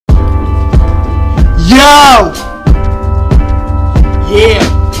Yo! Yeah.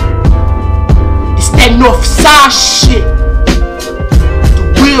 It's that north side shit. The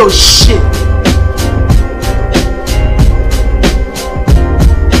real shit.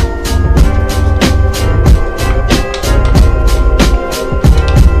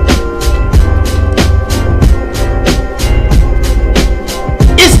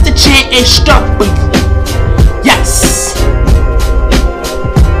 It's the chant ain't stuck with you. Yes.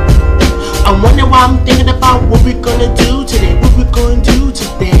 I wonder why I'm thinking about what we're gonna do today. What we're gonna do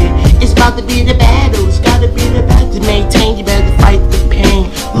today. It's about to be the battle. It's gotta be the battle to maintain. You better fight the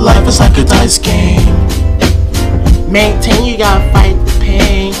pain. Life is like a dice game. Maintain, you gotta fight the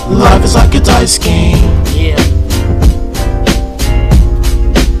pain. Life is like a dice game. Yeah.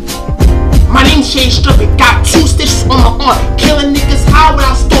 My name's Shay Stubby. Got 2 stitches on my arm. Killing niggas high when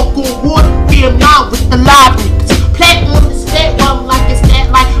I stalk on wood. Fear not with the live niggas. Plant on the stat one like it's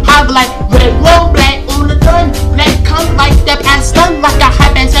that like high like red, one black on the gun. Black come like that pass stun like a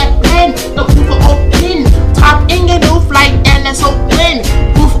high bass at pen. The roof open, top in your roof like LS open.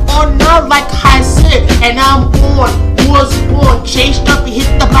 Roof on now like high sit, and I'm born, was born. Shay Stubby hit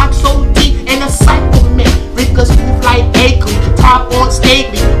the block so deep and a cycle man. Rickers move like Akeley, top on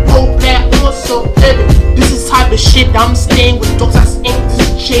stately, whole black on so heavy. This is type of shit I'm staying with. Dogs I sing. This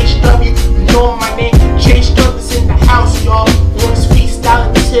is Shay Stubby. You know my name. Shay Stubby's in the house, y'all. On his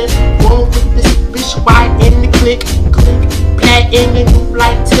freestyling tip. Going with this bitch wide in the click. Black in the new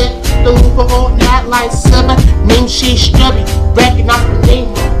like tip. The Uber all night like 7. Name Shay Stubby. Recognize the name,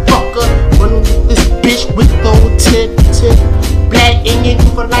 motherfucker. Running with this bitch with the old tip. Black in the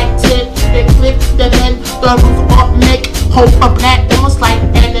Uber like tip. They click the then the roof up neck. Hope a black almost like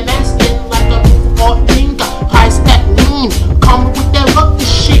NMS. Then like a roof up finger. High step lean. Coming with that ruckus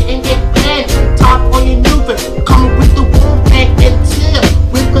shit and get paid. Top on your new bit. Coming with the warm pack and tear.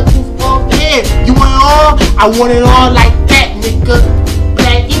 With the roof up there. You want it all? I want it all like that, nigga.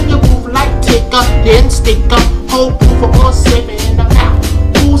 Black in your roof like ticker. Then sticker. Whole roof up all 7 in the mouth.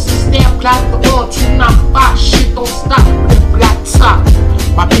 Who's the stamp? Clap the on 295. Shit don't stop with a black top.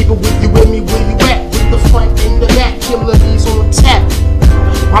 My people with me, where you at? With the front and the back, killer bees on tap.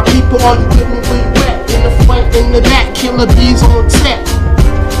 My people, are you with me, where you at? In the front and the back, killer bees on tap.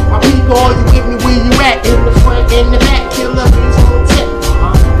 My people, are you with me, where you at? In the front and the back, killer bees on tap.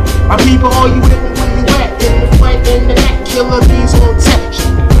 My people, are you with me, where you at? In the front and the back, killer bees on tap.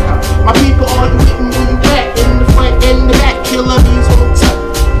 My people, are you with me, where you at? In the front and the back, killer bees on tap.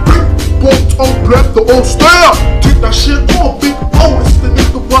 Big bolt on black, the old style. Take that shit on, big oh, it's the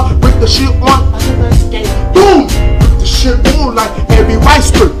nigga what? Break the shit on, boom! Break the shit on like every white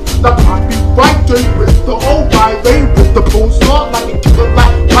skirt. The poppy white day with the old white lay with the pole start like a killer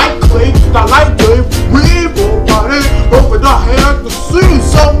like white clay. The light day, we body over the head to see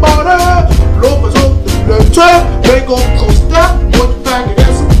somebody. Lovers on the letter, they gon' close that. One faggot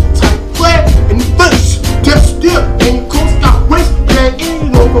that's a tight play in the face. Test still, and you coast got waist, play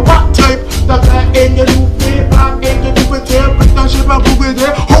in over what tape. The black in your new fit, black in your new fit, break that shit back over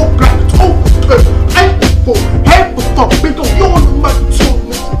there. Whole black, whole tape, ain't before, head before, big on you on the mic,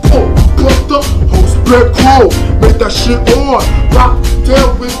 brother, whole spread crow, make that shit on. Rock there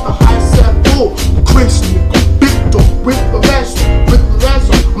with the high set bull, the crazy nigga, big dog with the lasso,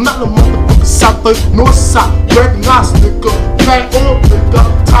 I'm not no motherfucker south, north side, recognize nigga, black on nigga,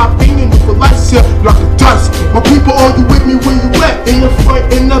 top in your nigga, lights here like a dice. My people, are you with me, where you at? In the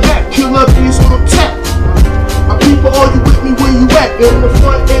front, in the back, killer bees on tap. My people, are you with me, where you at? In the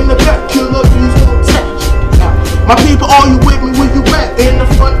front, in the back, killer bees on tap. My people, are you with me, where you at? In the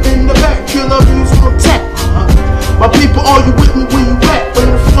front, in the back, killer bees on tap. My people, are you with me, where you at?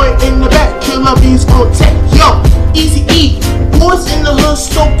 In the front, in the back, killer bees on tap. Yo, Easy E, boys in the hood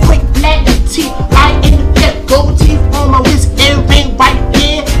so quick, black and teeth, I in the back, gold teeth on my wrist, earring right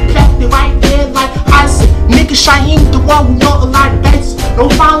there, plastic right there, like I said, nigga Shaheen, the one who know a lot of dice.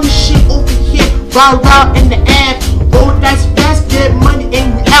 Don't find this shit over here, ride in the air, roll dice fast, get money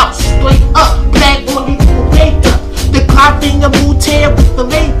and we out, straight up, black on the wake up, the clock in the mood tear with the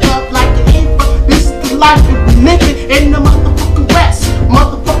makeup like an infant. This is the life that we living in the motherfucking west,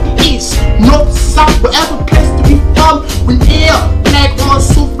 motherfucking east, north, south, wherever place to be from. We here, black on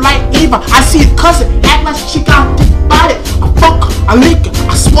soup like Eva. I see a cousin act like she got thick body. I fuck her, I lick her,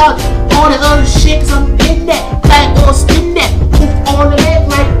 I swallow all the other shit 'cause I'm in that. Black on skin that, poof on the leg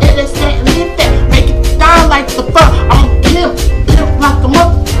like LS that, live that, make it down like the fur. I'm a pimp like a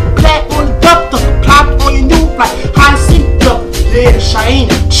mother. Black on the duck, plop on your new like high seat duck. Yeah, Shaheen,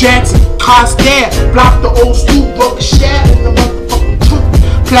 Jackson, cars there, block the old school, broke a share in the motherfucking truth.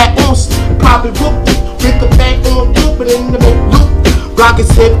 Black on probably whooped it with the back on loop, but in the make loop.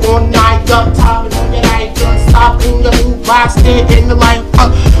 Rockets hit on night up, top and on your night. just stop in your move, I stay in the life.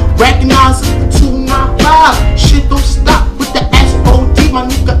 Recognize the 295. Shit don't stop with the SOD. My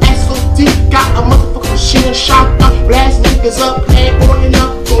nigga SOD got a motherfucking machine shotgun. Blast niggas up, play on and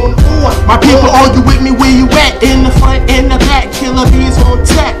up, going on. My people, are you with me? Where you at? In the front, in the back, Killer Bees on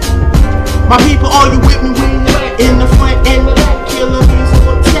tech. My people, are you with me? Where you at? In the front, in the back, Killer Bees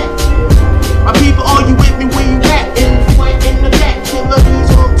on tech. My people, are you with me? Where you at? In the front, in the back, Killer Bees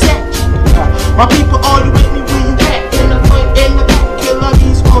on tech. My people, are you with me? Where you at? In the front, in the back, Killer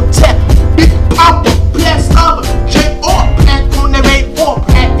Bees on tech. Big Papa, bless lover, J.R. Black on the A4,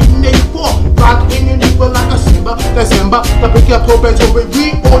 Black in the A4. Rock in the nigga like a Simba, December. The big up hope and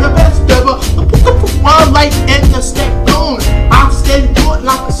we all the best ever. The book one light in the step blown. I stay good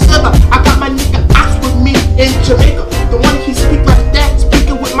like a silver. I got my nigga Ox with me in Jamaica. The one he speak like that,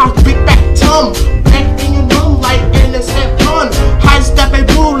 speaking with my big back tongue. Black in your room like NSF gun. High step and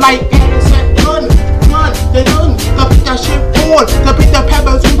blue like NSF gun. Run, they run, the beat that shit on. The beat that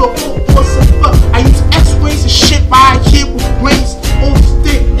peppers in the full silver. I use X-rays and shit right here with brains on the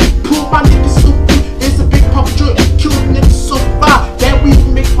stick. Pull my niggas so big, it's a big pop joint. Kill niggas so far that we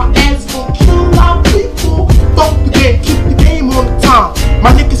make my ass gon' kill our people. Fuck the game, keep the game on the time.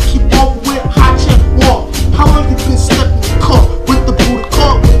 My niggas keep off with high check walk. How long you been stepping in the car with the Buddha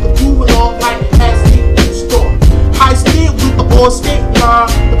car, with the moving off like ass in the store. High speed with the all state line,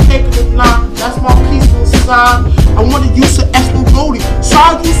 the paper line, that's my peaceful sign. I wanna use an extra roadie, so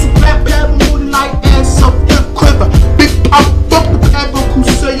I use a black pepper moody like ass up the quiver. Big pop, fuck the pepper who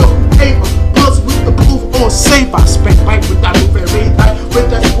say your paper. Buzz with the proof on safe. I spec right with that move and read that with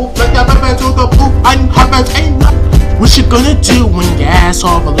that smooth like that pepper to the proof. I haven't ain't nothing. What you gonna do when your ass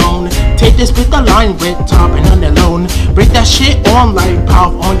all alone? Take this with the line with top and on the loan. Break that shit on like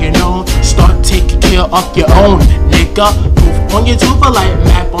power on your own. Start taking care of your own, nigga. Move on your tuber like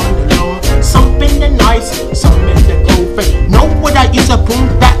map on the loan. Some in the nice, some in the cold. Know what I use a boom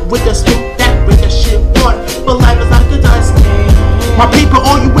back with the spin that with the shit on. But life is like a dust. My people,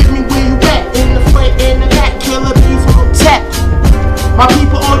 are you with me? Where you at? In the front, in the back, Killer Bees on tech. My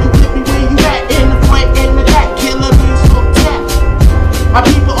people, are you with me? Where you at? In the front, in the back, Killer Bees on tech. My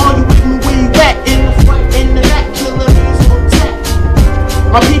people, are you with me? Where you at? In the front, in the back, Killer Bees on tech.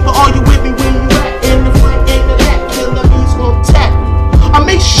 My people, are you with me? Where you at? In the front, in the back, Killer Bees on tech. I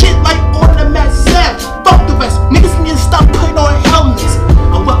make shit like all the mess said. Fuck the rest, niggas need to stop putting on helmets.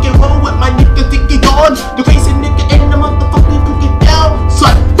 I'm walking roll with my nigga Dicky Dawn, the crazy nigga in the motherfucking put it down. So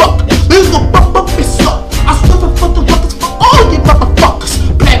I fuck, let's go bump this up. I suffer for the workers, for all you motherfuckers.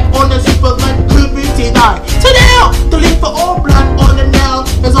 Black on the super like liberty die. To the hell, the leave for all black on the nail.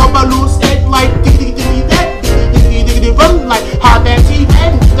 There's all balloons dead like diggy diggy that, diggy diggy run like hot that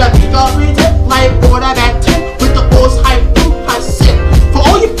T10. The nigga retake like water that 10 with the horse high boom high sit. For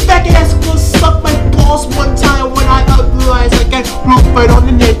all you faggot ass go suck my balls one time when I realize I get blue right on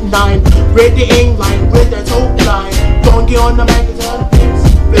the net 9. Read the aim line with that toe line. Don't get on the magazine.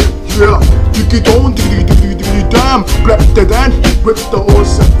 Yeah, diggy don't diggy damn. Black the dan with the old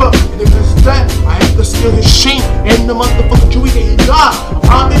zipper. And if it's that, I have to steal his chain and the motherfucking jewelry that he got. I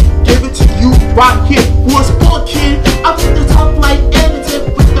promise, give it to you right here. Who was poor kid? I put the top like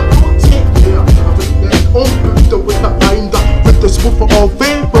edited with the content. Yeah, I put that on with the binder, with the smooth for all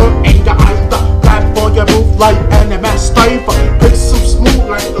favor. Ain't the either. Clap on your move like NMS diver. Play some smooth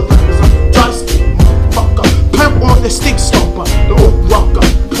like the letters of dice. Motherfucker, pimp on the stick stomper, the old rocker.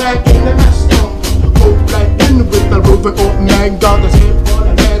 Black in the mess stomper, old black in with the roving old manga. That's it for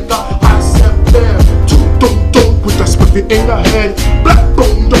the manga. I sat there, two dum with the spiffy in the head. Black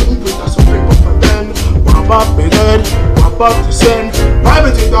bone with the spring of my den. Wap up the head, wap up the sand.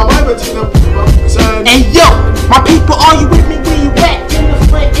 Vibrating the, vibrating the, Hey yo, my people, are you with